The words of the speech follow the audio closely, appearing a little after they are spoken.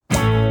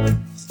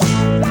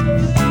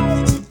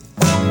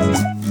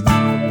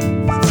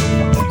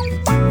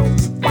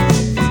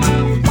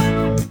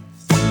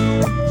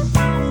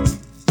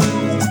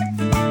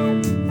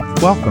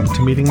welcome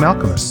to Meeting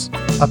Malcolmus,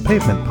 a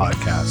pavement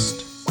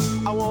podcast.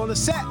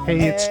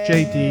 Hey, it's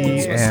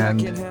JD,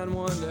 and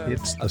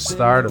it's the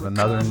start of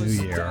another new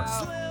year.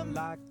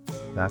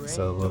 That's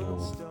a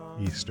little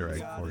Easter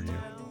egg for you.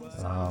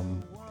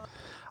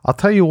 I'll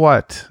tell you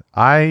what,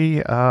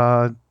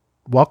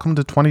 welcome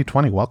to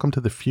 2020, welcome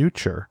to the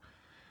future.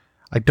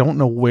 I don't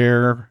know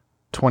where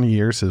 20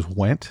 years has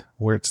went,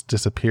 where it's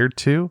disappeared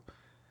to,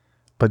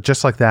 but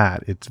just like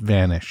that, it's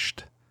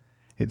vanished.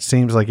 It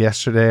seems like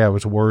yesterday I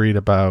was worried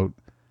about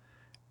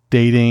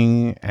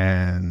dating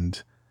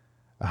and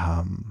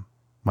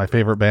my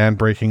favorite band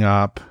breaking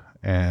up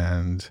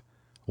and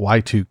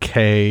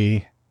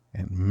Y2K,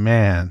 and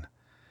man,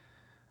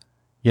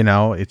 you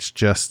know, it's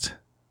just,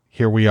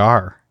 here we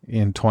are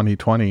in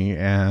 2020,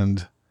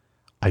 and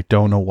I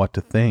don't know what to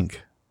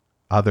think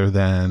other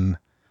than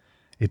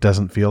it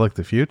doesn't feel like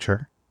the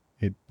future.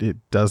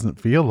 It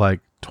doesn't feel like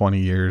 20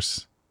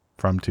 years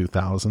from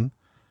 2000.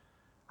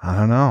 I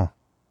don't know.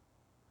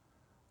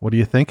 What are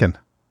you thinking?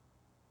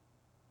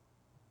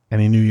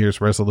 Any New Year's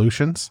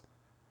resolutions?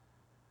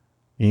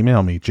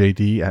 Email me,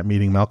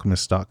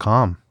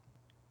 jd@meetingmalcolmus.com.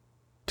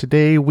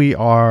 Today we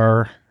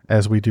are,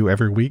 as we do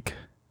every week,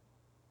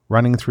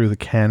 running through the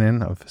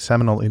canon of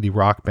seminal indie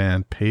rock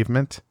band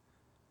Pavement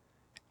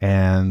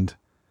and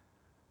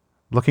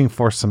looking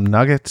for some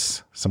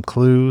nuggets, some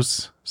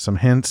clues, some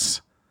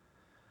hints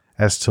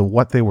as to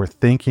what they were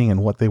thinking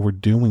and what they were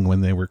doing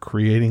when they were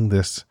creating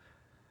this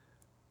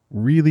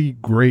really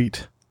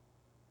great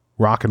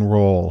rock and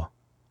roll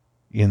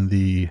in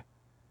the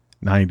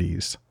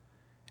 90s.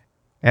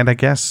 And I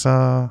guess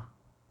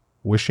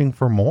wishing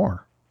for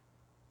more.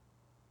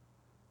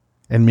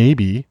 And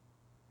maybe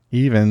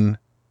even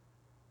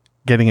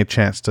getting a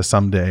chance to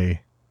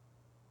someday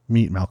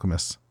meet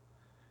Malcolmus.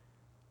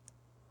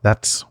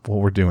 That's what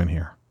we're doing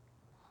here.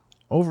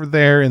 Over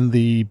there in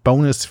the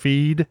bonus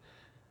feed,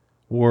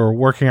 we're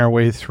working our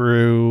way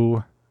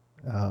through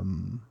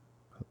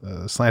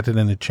Slanted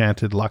and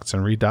Enchanted, Lux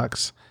and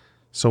Redux.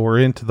 So we're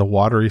into the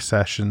watery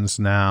sessions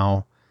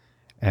now.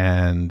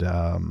 And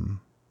I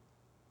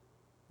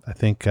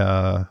think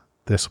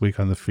this week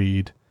on the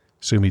feed,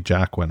 Sumi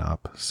Jack went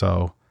up.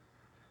 So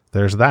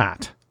there's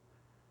that.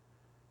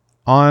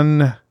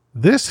 On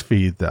this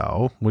feed,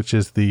 though, which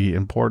is the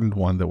important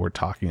one that we're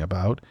talking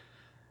about,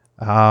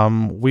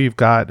 we've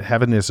got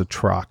Heaven is a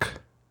Truck,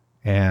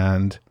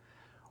 and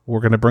we're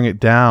going to bring it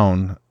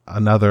down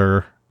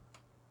another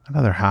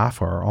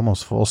half or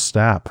almost full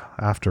step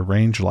after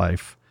Range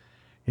Life.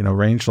 You know,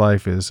 Range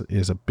Life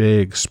is a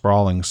big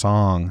sprawling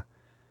song,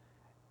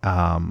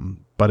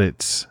 but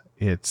it's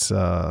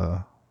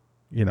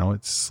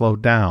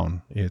slowed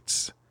down.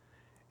 It's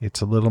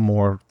a little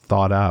more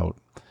thought out,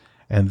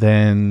 and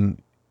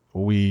then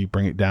we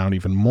bring it down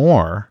even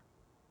more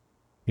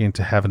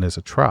into Heaven is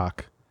a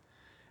Truck.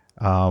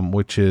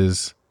 Which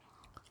is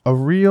a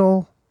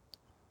real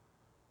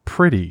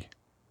pretty,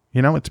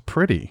 it's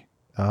pretty.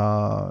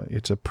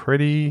 It's a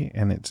pretty,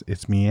 and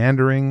it's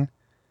meandering.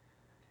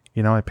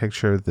 I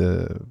picture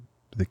the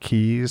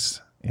keys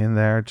in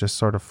there just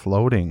sort of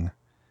floating,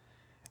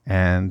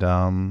 and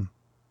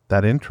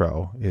that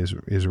intro is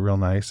real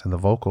nice, and the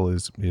vocal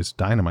is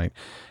dynamite.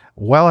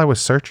 While I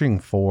was searching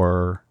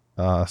for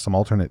some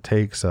alternate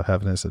takes of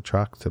Heaven is a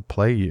Truck to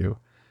play you,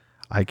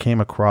 I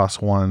came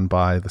across one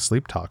by the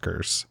Sleep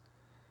Talkers.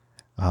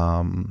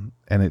 And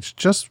it's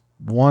just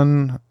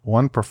one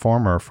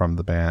performer from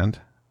the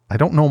band. I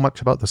don't know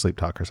much about the Sleep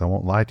Talkers. I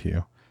won't lie to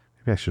you.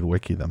 Maybe I should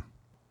wiki them.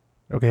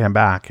 Okay, I'm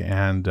back,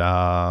 and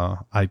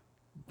I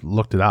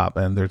looked it up,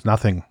 and there's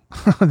nothing.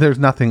 There's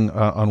nothing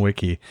on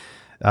Wiki.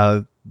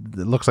 It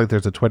looks like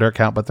there's a Twitter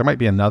account, but there might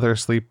be another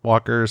Sleep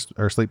Talkers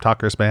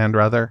band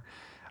rather,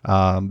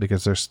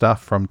 because there's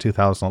stuff from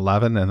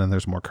 2011, and then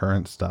there's more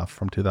current stuff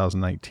from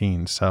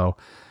 2019. So.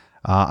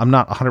 I'm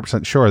not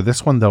 100% sure.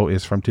 This one, though,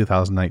 is from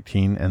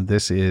 2019, and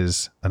this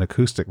is an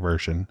acoustic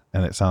version,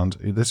 and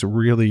this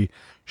really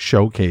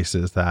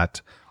showcases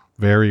that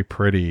very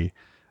pretty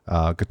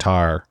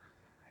guitar,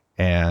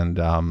 and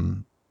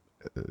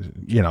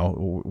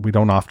we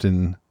don't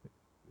often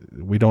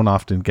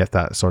get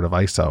that sort of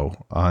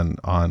ISO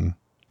on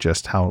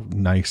just how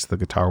nice the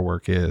guitar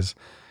work is,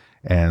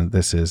 and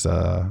this is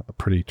a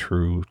pretty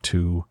true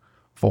to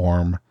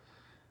form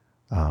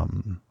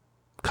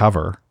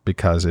cover,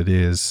 because it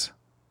is,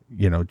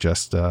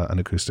 just an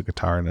acoustic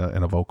guitar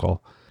and a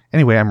vocal.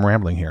 Anyway, I'm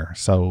rambling here.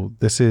 So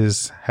this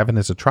is Heaven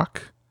is a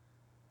Truck,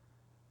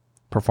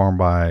 performed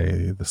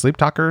by the Sleep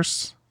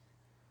Talkers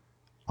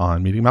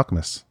on Meeting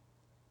Malcolmus,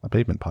 a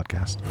Pavement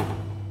podcast.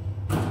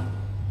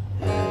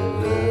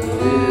 Heaven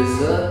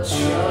is a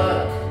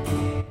truck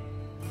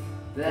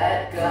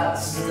that got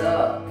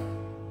stuck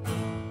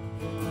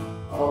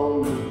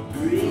on the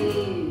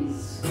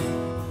breeze.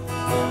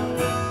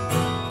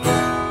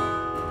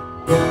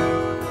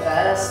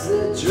 Ask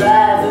the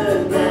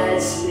driver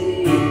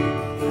nicely,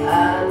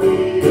 I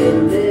need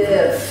a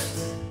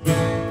lift,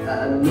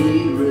 I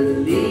need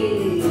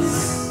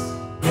release.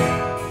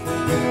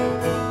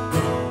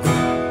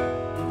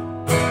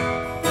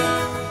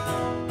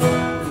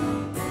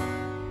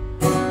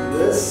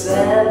 The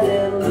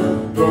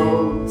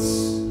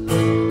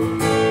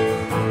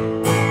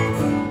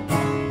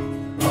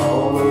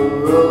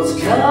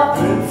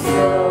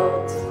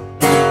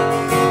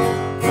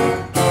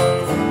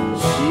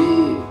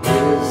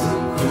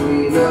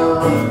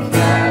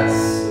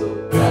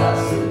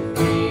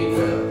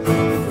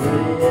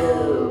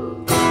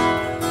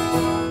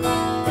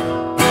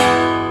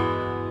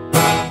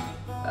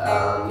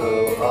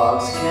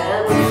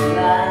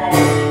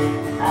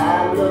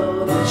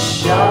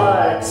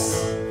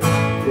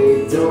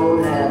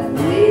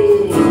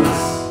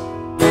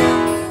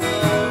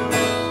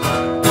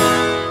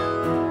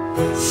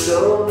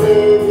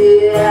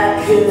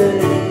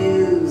could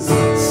use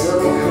some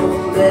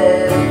cold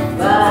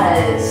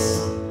advice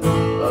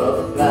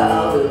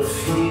about a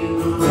few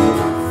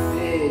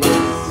things.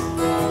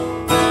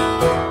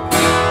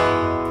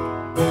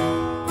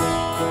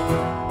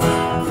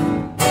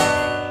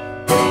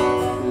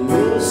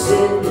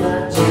 Losing my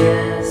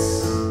dress,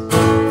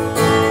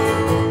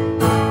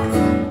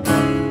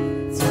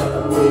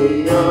 tell me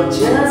you're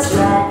just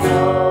like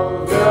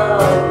all the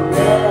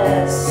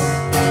rest.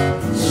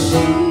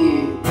 She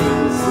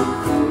is the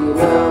queen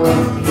of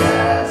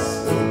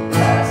Castle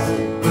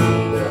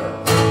Pasadena.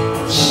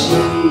 She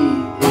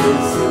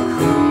is the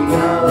queen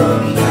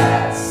of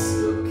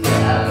Castle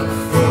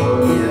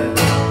California.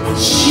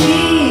 She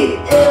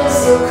is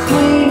the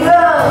queen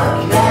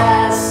of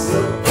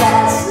Castle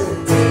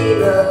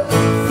Pasadena.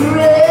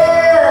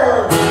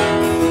 Thrill.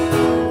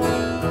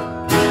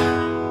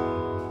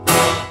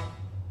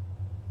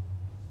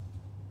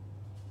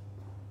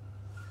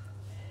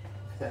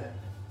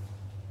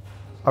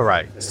 All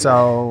right.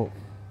 So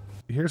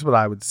here's what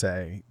I would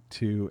say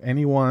to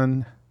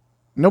anyone,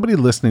 nobody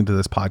listening to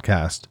this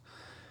podcast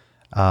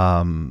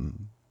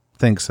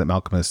thinks that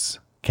Malkmus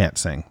can't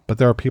sing, but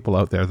there are people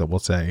out there that will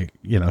say,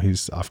 you know,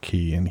 he's off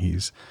key and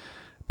he's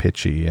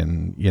pitchy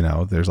and, you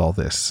know, there's all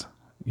this,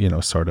 you know,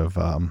 sort of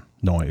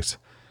noise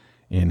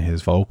in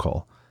his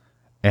vocal.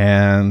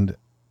 And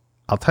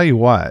I'll tell you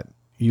what,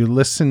 you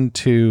listen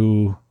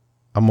to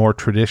a more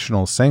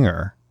traditional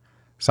singer,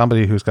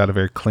 somebody who's got a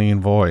very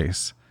clean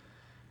voice,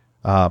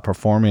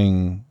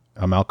 performing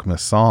a Malkmus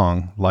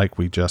song like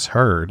we just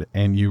heard,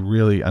 and you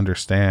really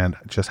understand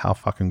just how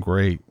fucking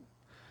great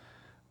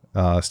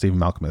Stephen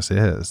Malkmus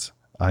is.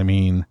 I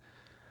mean,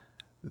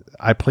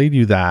 I played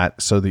you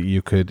that so that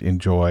you could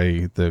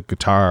enjoy the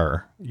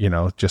guitar, you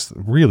know, just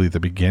really the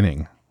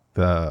beginning,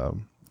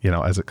 you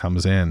know, as it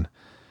comes in,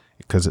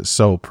 because it's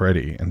so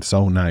pretty and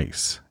so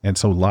nice and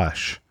so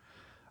lush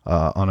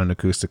on an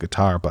acoustic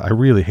guitar. But I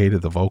really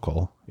hated the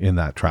vocal in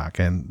that track,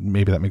 and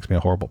maybe that makes me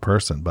a horrible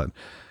person, but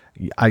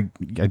I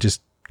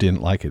just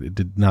didn't like it. It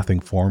did nothing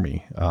for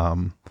me.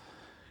 And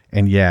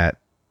yet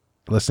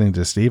listening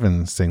to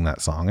Steven sing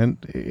that song,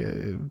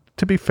 and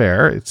to be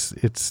fair,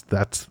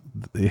 that's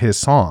his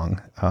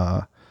song.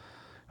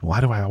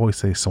 Why do I always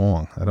say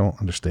song? I don't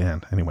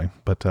understand. Anyway,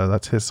 but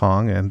that's his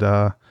song, and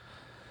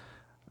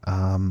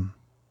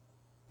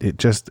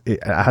it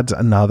adds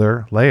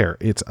another layer.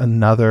 It's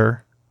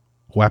another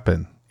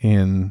weapon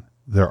in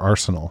their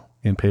arsenal,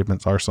 in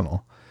Pavement's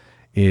arsenal,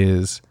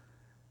 is,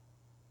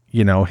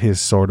 you know,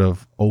 his sort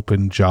of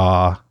open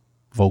jaw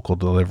vocal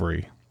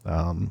delivery,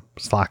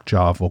 slack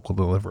jaw vocal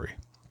delivery.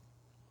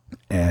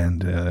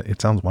 And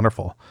it sounds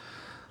wonderful.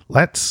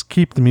 Let's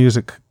keep the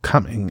music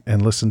coming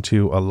and listen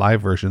to a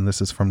live version.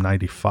 This is from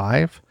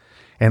 95,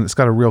 and it's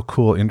got a real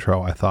cool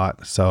intro, I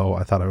thought. So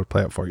I thought I would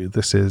play it for you.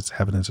 This is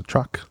Heaven is a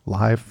Truck,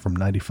 live from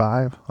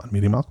 95 on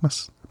Meeting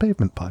Malkmus, the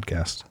Pavement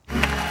Podcast.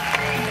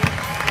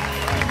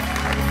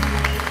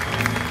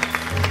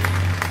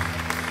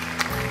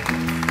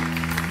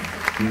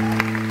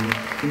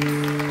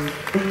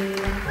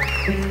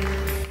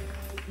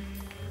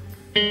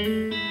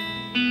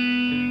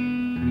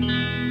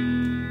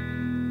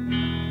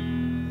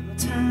 The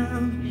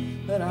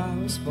town that I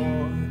was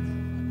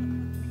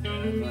born,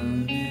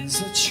 Heaven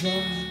is a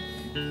truck.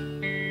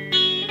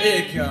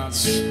 It got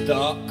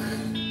stuck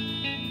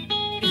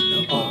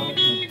on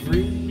the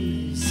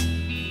breeze.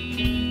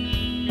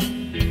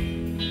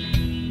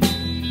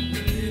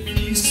 If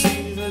you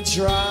see the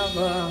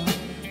driver,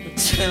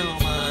 tell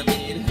him I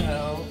need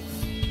help,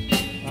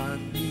 I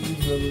need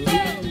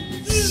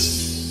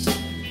release.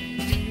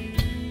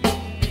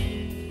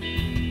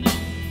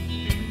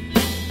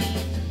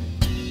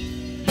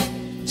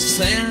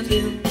 Sand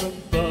in the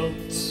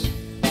boat,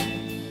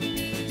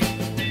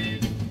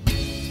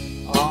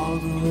 on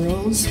a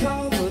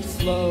rose-covered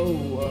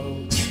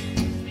float.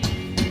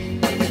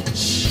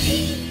 She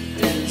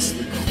is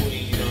the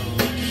queen of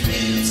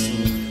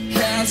Castle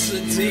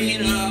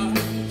Pasadena.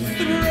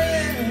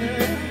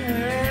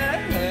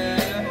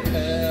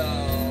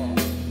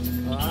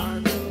 I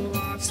know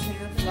rocks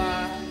can't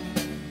fly,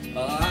 I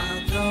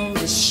know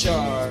the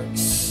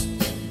sharks,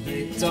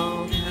 they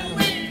don't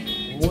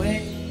have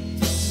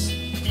wings.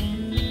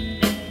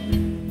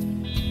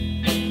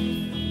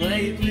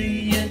 Lately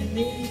you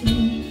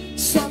need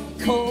some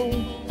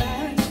cold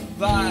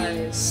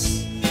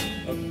advice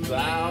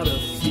about a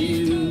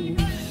few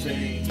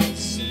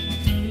things.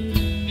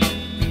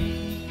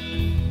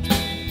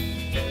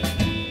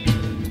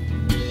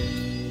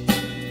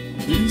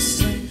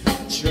 Losing my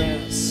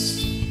dress,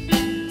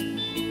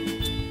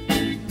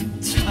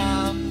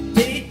 tie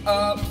me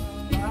up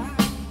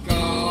like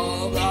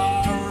all the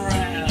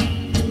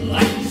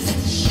rest.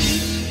 She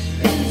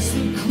is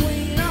the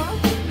queen of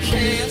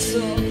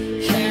Castle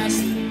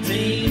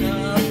Pasadena.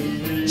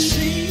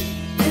 She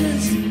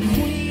is the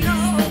queen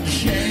of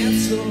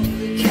Castle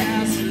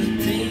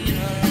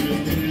Pasadena.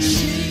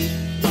 She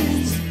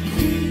is the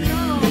queen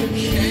of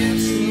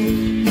Castle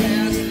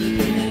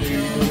Pasadena.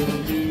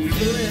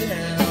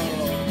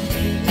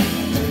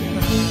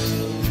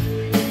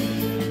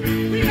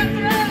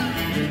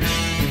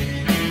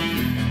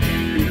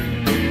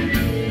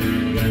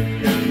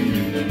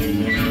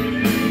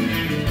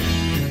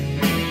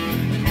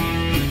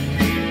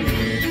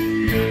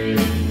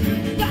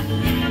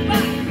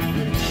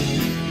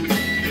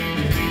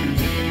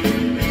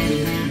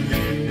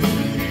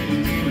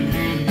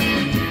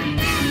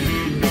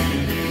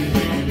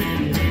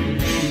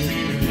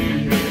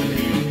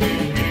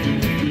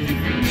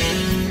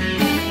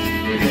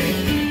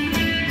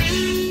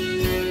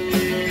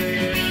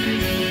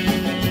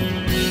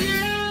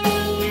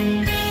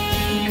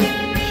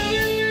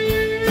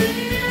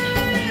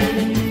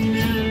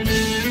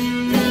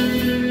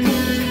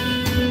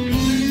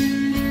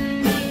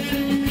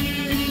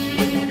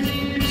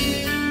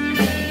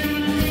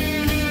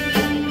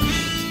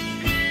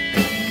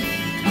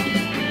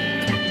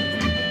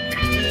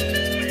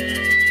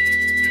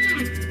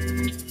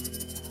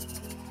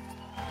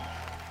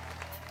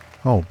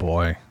 Oh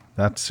boy,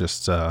 that's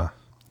just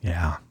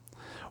yeah.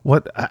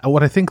 What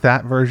I think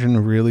that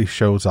version really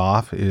shows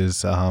off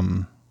is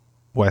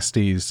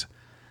Westy's,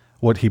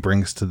 what he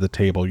brings to the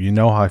table. You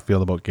know how I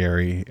feel about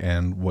Gary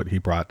and what he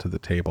brought to the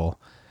table.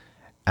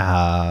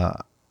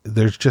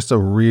 There's just a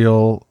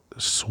real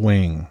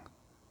swing,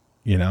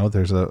 you know.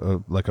 There's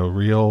a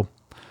real,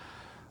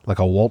 like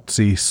a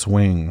waltzy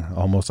swing,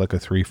 almost like a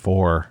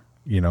 3/4,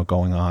 you know,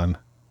 going on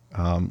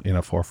in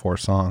a 4/4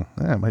 song.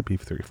 It might be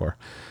 3/4,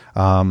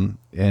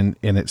 and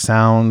it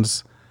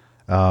sounds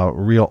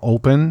real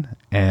open,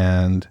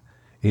 and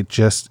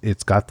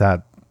it's got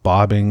that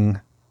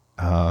bobbing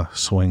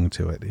swing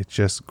to it. It's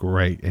just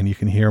great, and you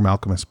can hear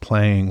Malkmus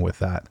playing with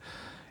that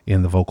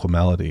in the vocal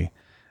melody.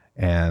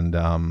 And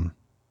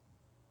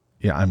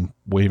yeah, I'm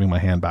waving my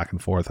hand back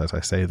and forth as I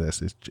say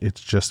this.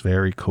 It's just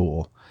very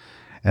cool.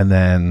 And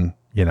then,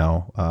 you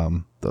know,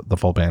 the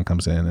full band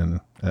comes in, and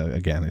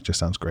again, it just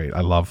sounds great.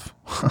 I love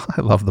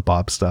I love the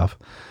Bob stuff.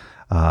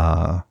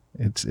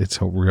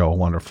 It's a real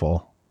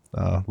wonderful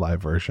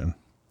live version.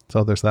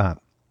 So there's that.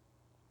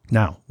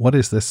 Now, what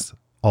is this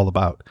all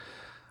about?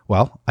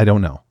 Well, I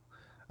don't know.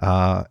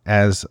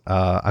 As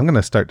I'm going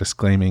to start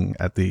disclaiming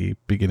at the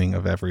beginning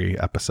of every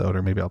episode,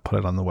 or maybe I'll put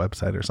it on the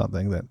website or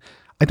something, that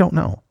I don't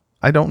know.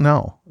 I don't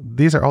know.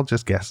 These are all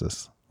just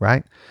guesses,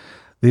 right?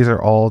 These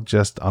are all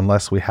just,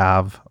 unless we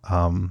have,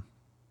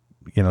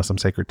 you know, some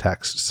sacred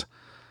texts,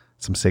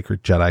 some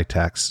sacred Jedi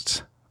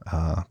texts.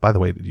 By the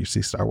way, did you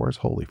see Star Wars?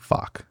 Holy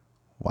fuck.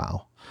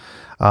 Wow.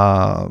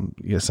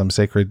 Yeah, some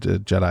sacred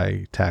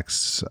Jedi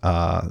texts.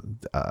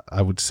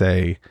 I would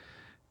say,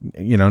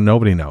 you know,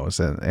 nobody knows.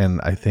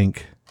 And I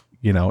think,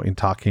 you know, in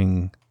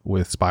talking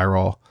with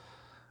Spiral,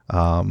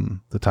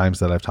 the times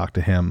that I've talked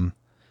to him,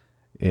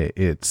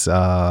 it's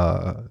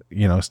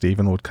you know,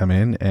 Stephen would come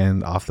in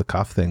and off the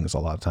cuff things. A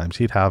lot of times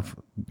he'd have,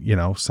 you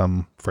know,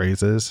 some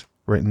phrases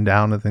written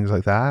down and things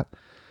like that,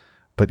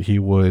 but he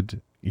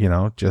would, you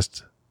know,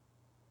 just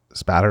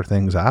spatter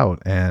things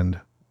out and,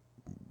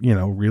 you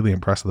know, really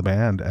impress the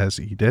band as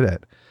he did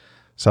it.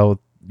 So,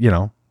 you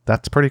know,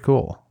 that's pretty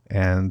cool.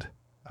 And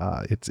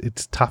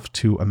it's tough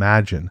to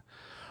imagine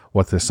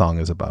what this song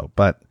is about,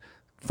 but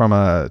from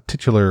a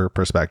titular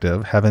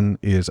perspective, Heaven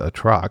is a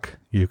Truck.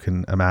 You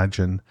can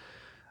imagine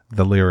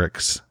the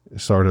lyrics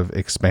sort of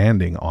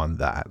expanding on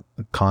that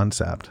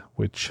concept,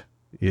 which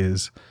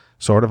is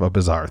sort of a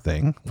bizarre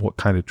thing. What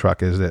kind of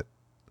truck is it?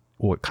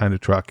 What kind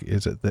of truck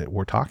is it that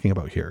we're talking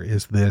about here?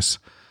 Is this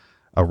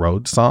a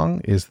road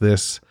song? Is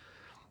this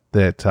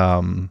that,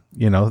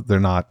 you know, they're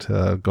not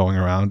going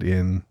around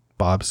in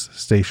Bob's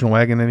station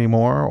wagon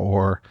anymore,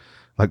 or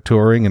like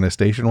touring in a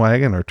station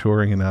wagon, or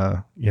touring in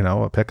a, you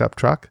know, a pickup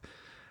truck?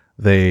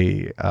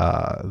 They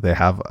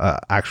have an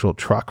actual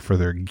truck for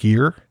their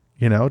gear,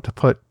 you know, to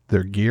put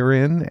their gear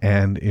in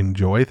and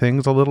enjoy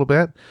things a little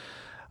bit.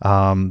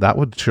 That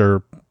would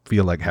sure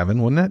feel like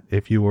heaven, wouldn't it?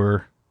 If you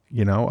were,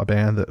 you know, a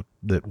band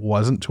that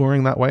wasn't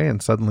touring that way,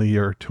 and suddenly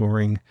you're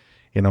touring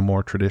in a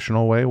more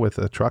traditional way with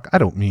a truck. I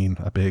don't mean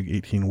a big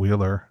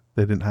 18-wheeler.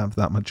 They didn't have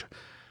that much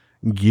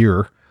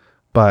gear,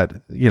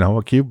 but, you know,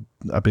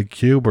 a big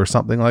cube or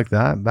something like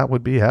that, that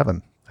would be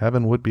heaven.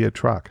 Heaven would be a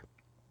truck.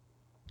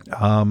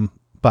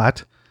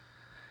 But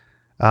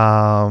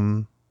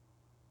the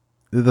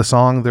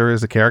song, there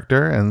is a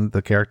character, and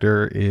the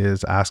character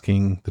is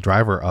asking the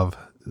driver of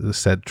the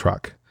said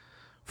truck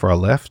for a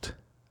lift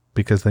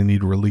because they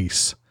need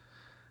release.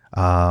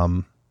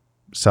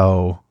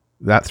 So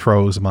that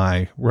throws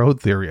my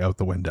road theory out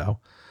the window.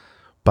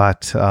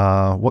 But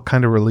what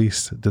kind of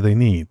release do they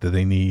need? Do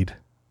they need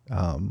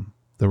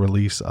the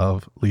release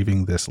of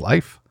leaving this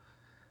life?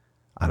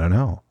 I don't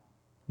know.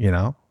 You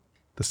know,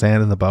 the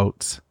sand in the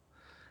boats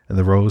and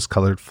the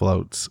rose-colored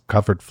floats,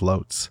 covered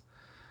floats.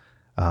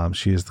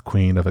 She is the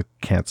queen of a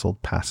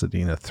canceled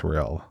Pasadena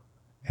thrill.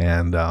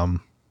 And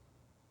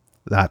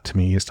that to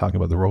me is talking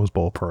about the Rose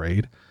Bowl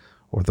parade,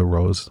 or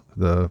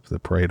the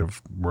parade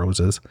of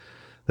roses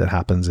that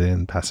happens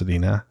in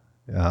Pasadena,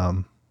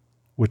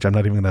 which I'm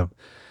not even gonna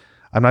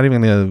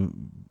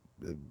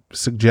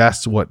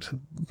suggest what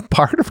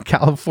part of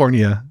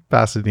California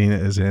Pasadena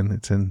is in.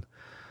 It's in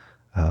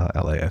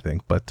LA, I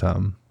think, but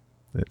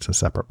it's a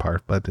separate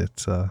part, but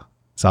it's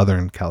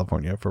Southern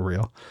California for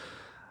real.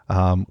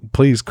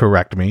 Please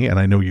correct me, and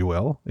I know you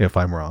will if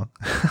I'm wrong.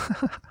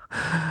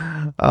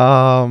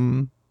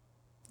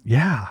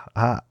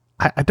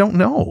 I don't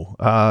know.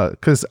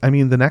 Cause I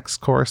mean, the next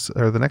chorus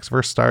or the next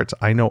verse starts,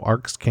 I know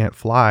arcs can't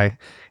fly,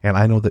 and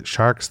I know that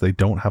sharks, they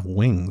don't have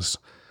wings,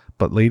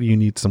 but lady, you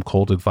need some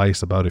cold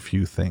advice about a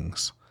few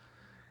things.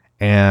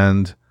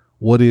 And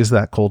what is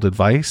that cold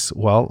advice?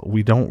 Well,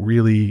 we don't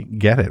really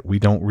get it. We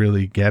don't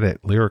really get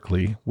it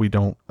lyrically. We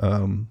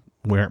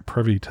aren't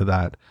privy to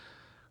that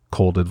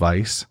cold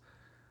advice.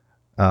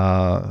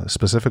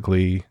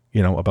 Specifically,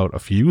 you know, about a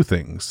few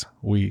things.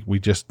 We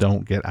just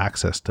don't get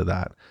access to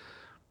that.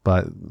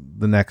 But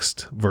the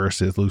next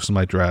verse is loosen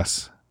my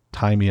dress,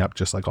 tie me up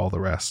just like all the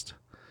rest.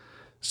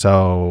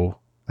 So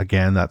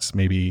again, that's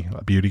maybe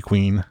a beauty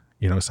queen,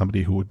 you know,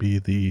 somebody who would be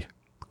the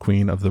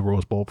queen of the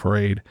Rose Bowl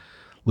parade,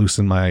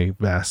 loosen my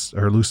vest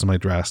or loosen my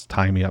dress,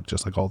 tie me up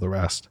just like all the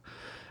rest.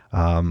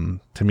 To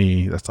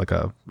me, that's like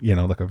a,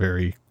 like a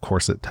very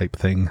corset type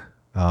thing.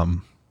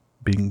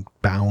 Being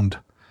bound,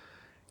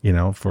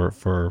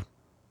 for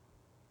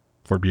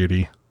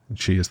beauty. And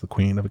she is the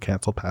queen of a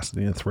canceled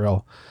Pasadena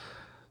thrill.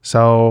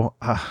 So,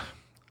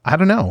 I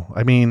don't know.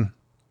 I mean,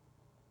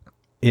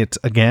 it's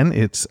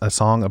a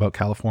song about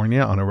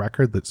California on a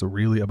record that's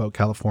really about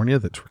California,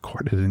 that's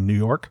recorded in New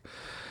York.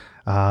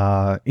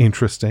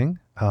 Interesting.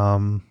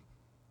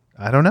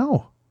 I don't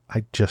know.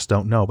 I just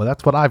don't know, but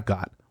that's what I've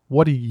got.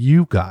 What do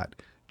you got?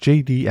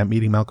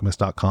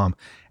 JD@meetingmalcolmus.com.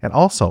 And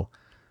also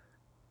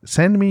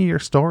send me your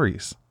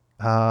stories,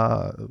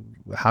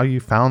 how you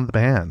found the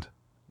band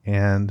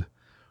and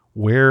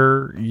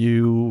where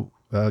you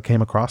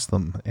came across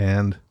them.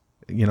 And,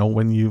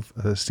 when you've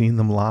seen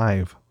them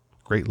live,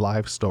 great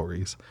live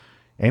stories,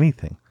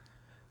 anything.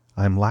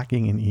 I'm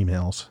lacking in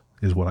emails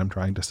is what I'm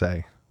trying to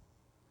say.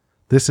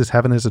 This is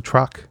Heaven is a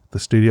Truck, the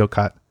studio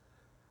cut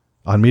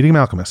on Meeting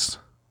Malcolmus,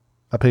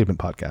 a Pavement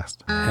podcast.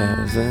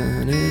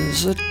 Heaven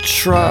is a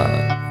truck.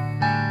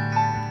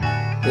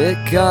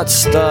 It got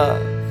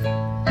stuck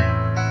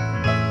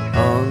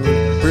on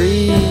the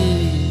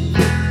breeze.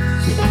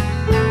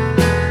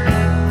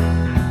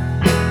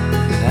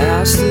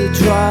 Asked the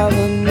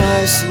driver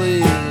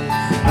nicely,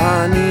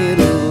 I need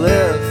a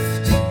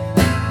lift,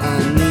 I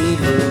need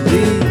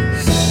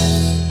release.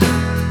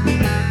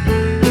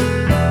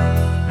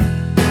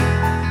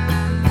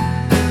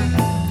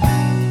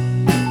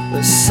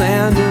 The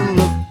sand in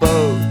the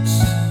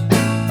boats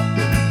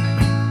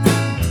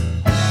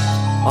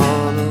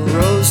on a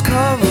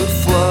rose-covered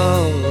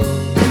float.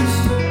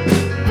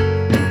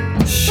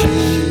 She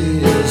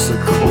is the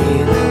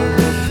queen of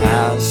the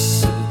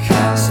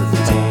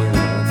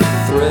Pasadena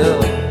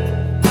thrill.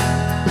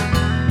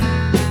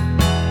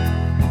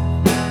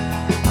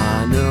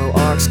 I know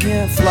arcs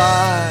can't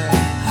fly,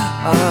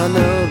 I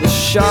know the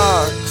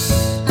sharks,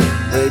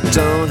 they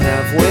don't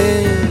have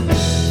wings.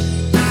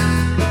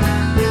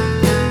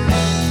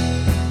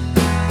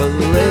 But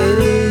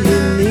lady,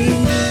 you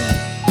need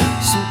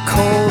some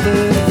cold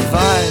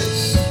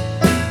advice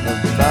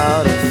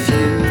about a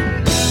few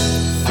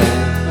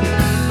things.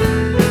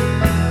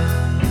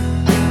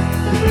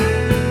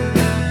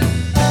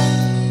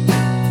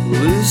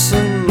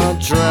 Loosen my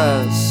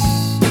dress,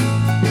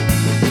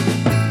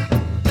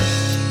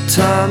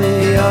 tie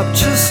me up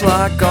just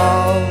like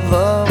all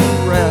the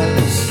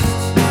rest.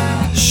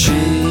 She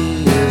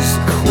is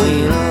the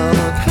queen of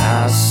the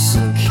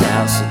Pasadena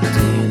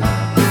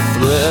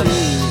thrill.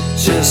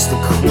 Just the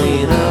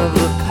queen of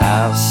the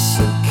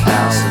Pasadena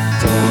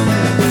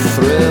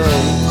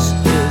thrills.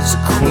 Is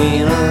the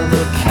queen of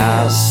the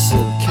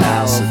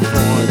Pasadena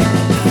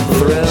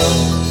thrills.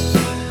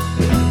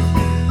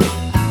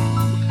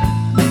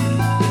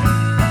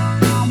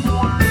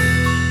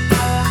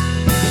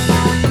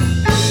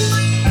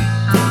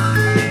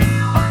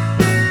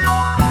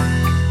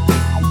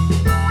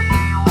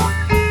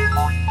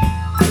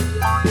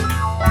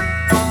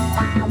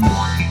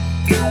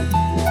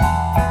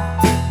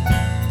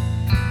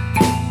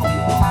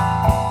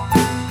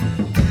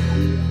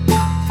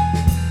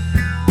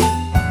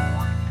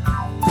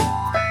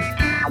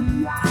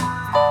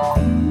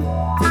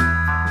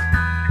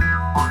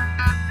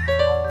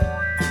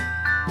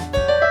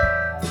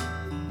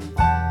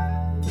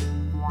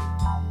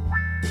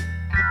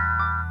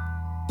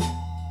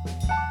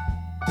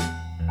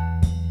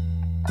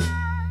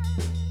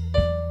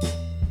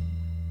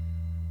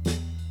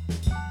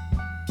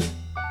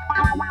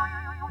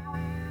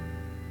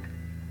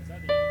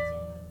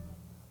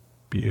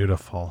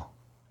 Beautiful.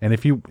 And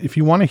if you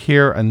want to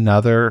hear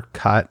another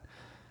cut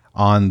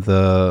on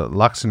the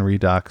Lux and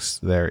Redux,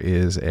 there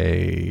is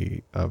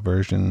a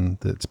version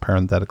that's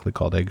parenthetically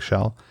called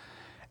Eggshell,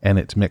 and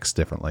it's mixed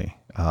differently.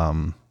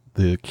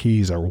 The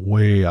keys are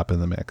way up in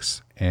the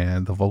mix,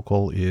 and the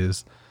vocal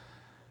it's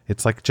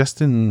like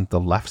just in the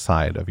left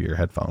side of your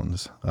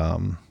headphones.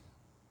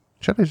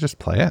 Should I just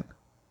play it?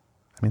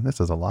 I mean, this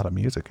is a lot of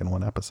music in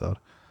one episode.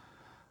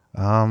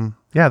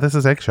 Yeah, this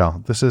is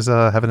Eggshell. This is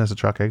Heaven is a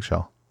Truck,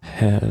 Eggshell.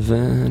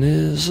 Heaven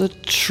is a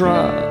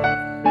truck.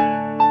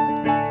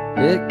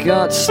 It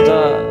got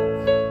stuck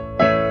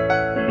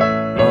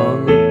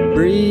on the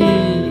breeze.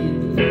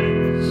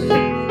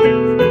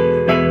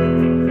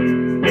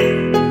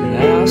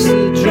 Asked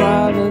the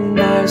driver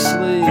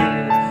nicely,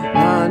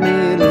 I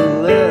need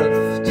a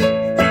lift,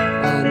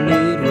 I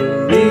need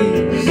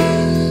release.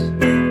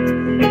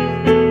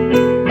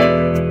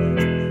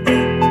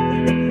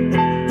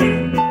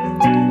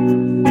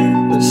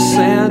 The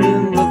sand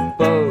in the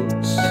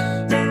boats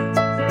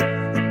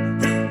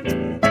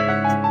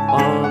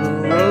on a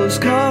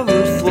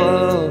rose-covered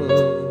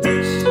floats.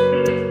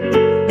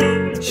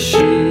 She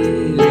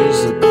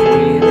is the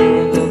queen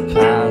of the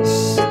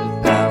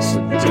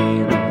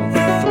Pasadena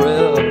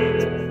thrill.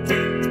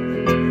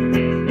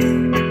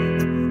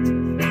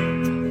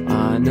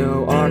 I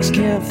know arcs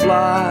can't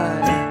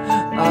fly,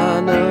 I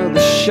know the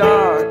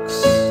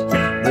sharks,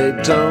 they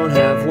don't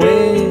have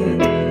wings.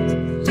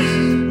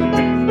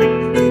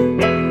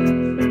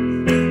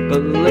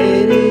 But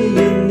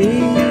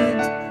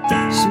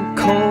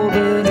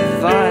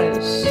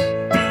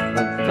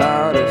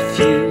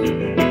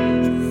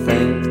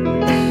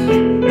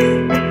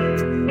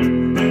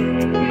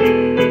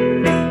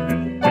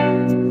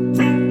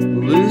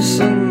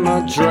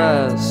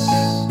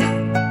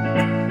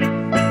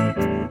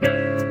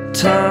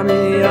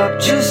up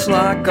just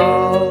like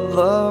all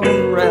the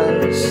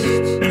rest.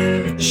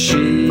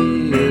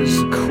 She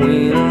is the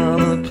queen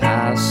of the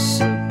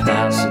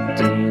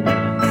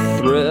Pasadena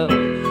thrill,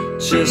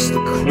 just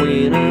the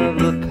queen of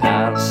the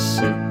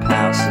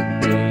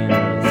Pasadena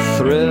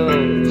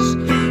thrills,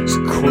 she's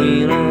the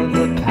queen of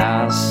the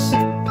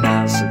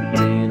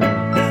Pasadena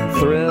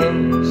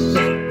thrills,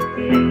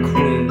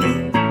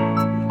 queens,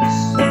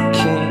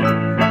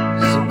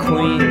 kings,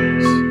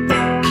 queens,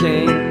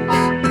 kings,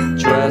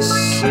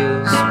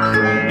 dresses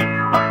prim.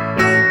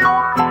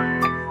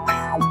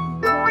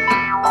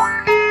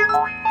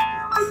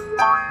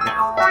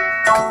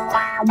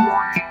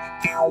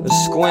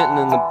 They're squinting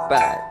in the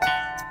back.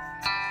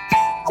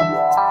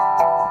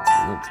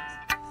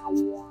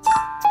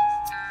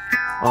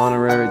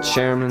 Honorary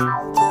chairman,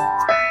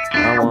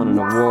 I want an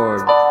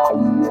award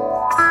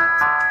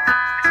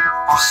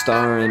for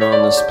starring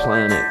on this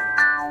planet.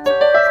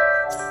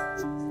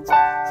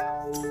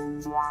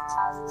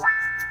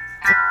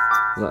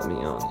 Let me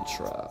on the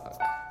truck.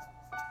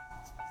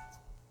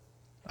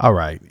 All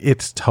right,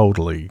 it's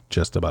totally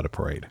just about a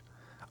parade.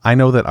 I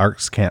know that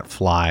arcs can't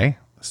fly,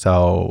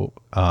 so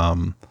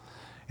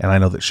and I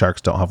know that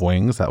sharks don't have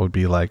wings. That would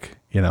be like,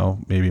 you know,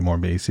 maybe more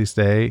Macy's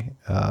Day,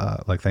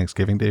 like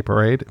Thanksgiving Day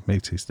parade.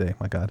 Macy's Day,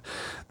 my God.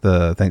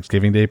 The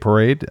Thanksgiving Day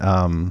parade,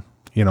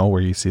 you know,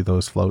 where you see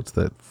those floats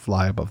that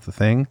fly above the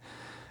thing.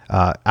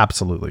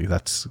 Absolutely.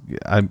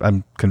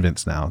 I'm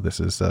convinced now this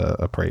is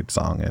a parade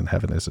song, and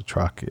Heaven is a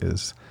Truck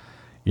is,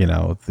 you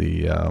know,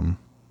 the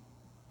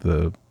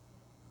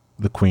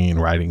queen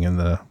riding in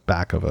the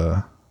back of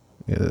a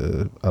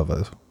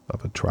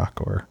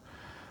truck or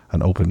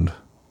an opened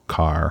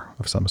car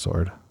of some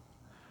sort.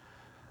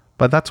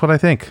 But that's what I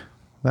think.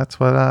 That's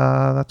what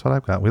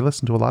I've got. We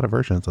listened to a lot of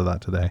versions of that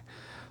today,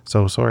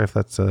 so sorry if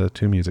that's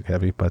too music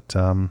heavy, but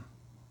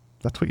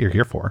that's what you're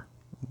here for.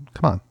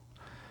 Come on,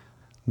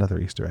 another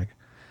Easter egg,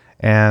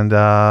 and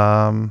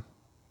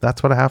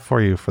that's what I have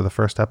for you for the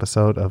first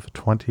episode of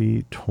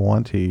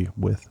 2020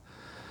 with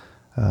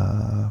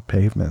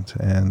Pavement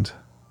and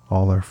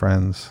all our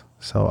friends.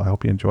 So I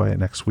hope you enjoy it.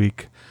 Next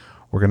week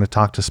we're going to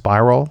talk to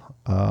Spiral.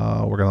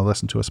 We're going to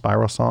listen to a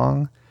Spiral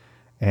song,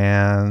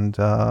 and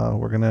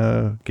we're going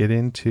to get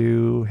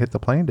into Hit the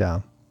Plane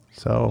Down.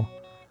 So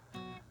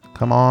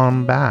come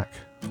on back.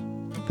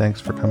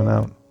 Thanks for coming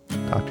out.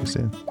 Talk to you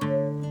soon.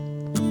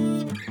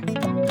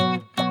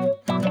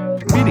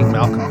 Meeting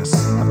Malcolmus,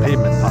 a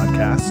Pavement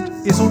podcast,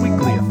 is a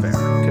weekly affair.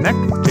 Connect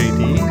with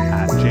JD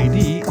at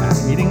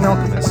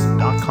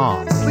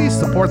meetingmalcolmus.com. Please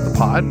support the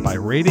pod by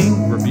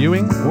rating,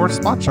 reviewing, or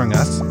sponsoring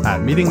us at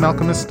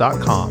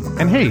meetingmalcolmus.com.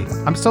 And hey,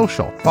 I'm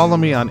social. Follow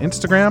me on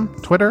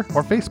Instagram, Twitter,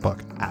 or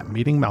Facebook at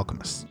Meeting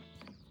Malcolmus.